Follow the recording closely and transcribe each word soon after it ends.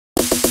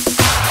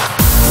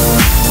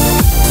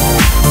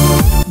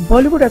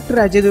Bollywood actor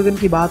Ajay Devgan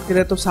की बात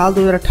करें तो साल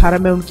 2018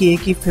 में उनकी एक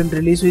ही फिल्म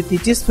रिलीज हुई थी,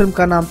 जिस फिल्म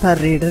का नाम था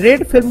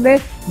रेड फिल्म ने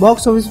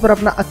बॉक्स ऑफिस पर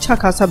अपना अच्छा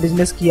खासा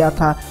बिजनेस किया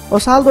था और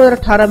साल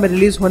 2018 में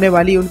रिलीज होने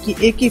वाली उनकी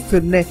एक ही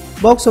फिल्म ने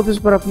बॉक्स ऑफिस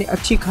पर अपनी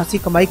अच्छी खासी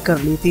कमाई कर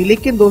ली थी।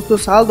 लेकिन दोस्तों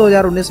साल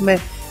 2019 में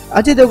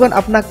अजय देवगन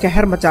अपना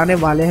कहर मचाने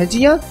वाले हैं।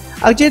 जी हाँ,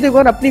 अजय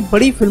देवगन अपनी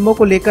बड़ी फिल्मों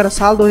को लेकर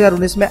साल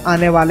 2019 में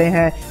आने वाले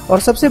हैं और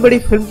सबसे बड़ी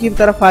फिल्म की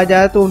तरफ आ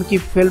जाए तो उनकी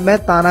फिल्म है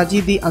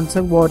तानाजी दी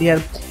अनसंग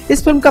वॉरियर।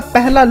 इस फिल्म का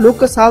पहला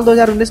लुक साल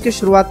 2019 के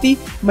शुरुआती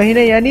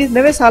महीने यानी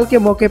नवे साल के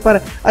मौके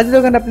पर अजय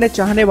देवगन अपने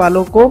चाहने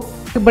वालों को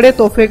बड़े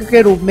तोहफे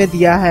के रूप में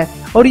दिया है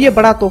और ये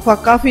बड़ा तोहफा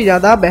काफी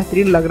ज्यादा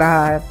बेहतरीन लग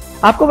रहा है।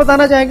 आपको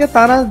बताना चाहेंगे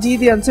तानाजी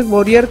दी अनसंग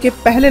वॉरियर के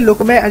पहले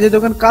लुक में अजय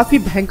देवगन काफी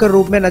भयंकर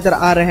रूप में नजर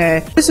आ रहे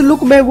हैं। इस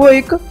लुक में वो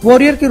एक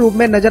वॉरियर के रूप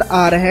में नजर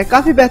आ रहे हैं।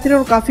 काफी बेहतरीन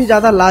और काफी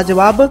ज्यादा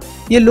लाजवाब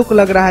ये लुक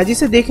लग रहा है,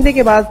 जिसे देखने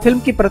के बाद फिल्म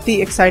के प्रति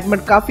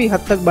एक्साइटमेंट काफी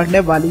हद तक बढ़ने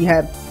वाली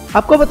है।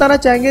 आपको बताना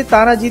चाहेंगे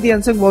तानाजी दी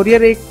अनसंग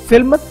वॉरियर एक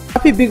फिल्म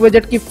काफी बिग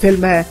बजट की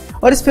फिल्म है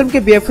और इस फिल्म के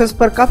बीएफएक्स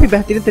पर काफी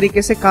बेहतरीन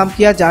तरीके से काम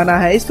किया जाना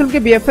है। इस फिल्म के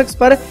बीएफएक्स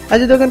पर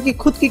अजय देवगन की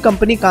खुद की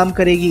कंपनी काम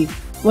करेगी।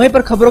 वहीं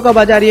पर खबरों का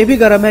बाजार ये भी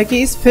गर्म है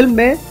कि इस फिल्म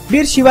में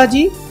वीर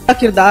शिवाजी का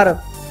किरदार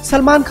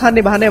सलमान खान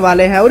निभाने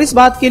वाले हैं और इस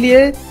बात के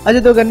लिए अजय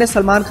देवगन ने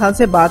सलमान खान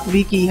से बात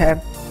भी की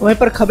है। वहीं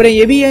पर खबरें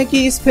ये भी हैं कि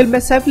इस फिल्म में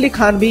सैफ अली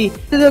खान भी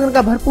अजय देवगन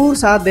का भरपूर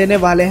साथ देने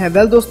वाले हैं।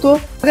 वेल दोस्तों,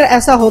 अगर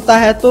ऐसा होता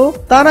है तो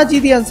तानाजी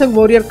दी अनसंग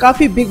वॉरियर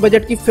काफी बिग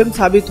बजट की फिल्म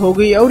साबित हो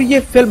गई और ये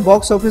फिल्म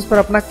बॉक्स ऑफिस पर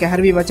अपना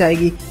कहर भी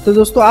मचाएगी। तो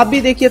दोस्तों आप भी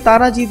देखिए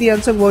तानाजी दी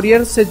अनसंग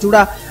वॉरियर से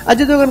जुड़ा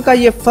अजय देवगन का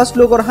ये फर्स्ट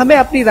लुक और हमें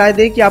अपनी राय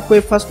दें कि आपको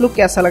ये फर्स्ट लुक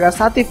कैसा लगा।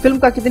 साथ ही फिल्म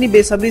का कितनी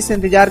बेसब्री से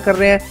इंतजार कर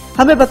रहे हैं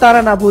हमें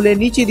बताना ना भूलें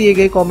नीचे दिए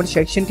गए कॉमेंट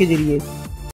सेक्शन के जरिए।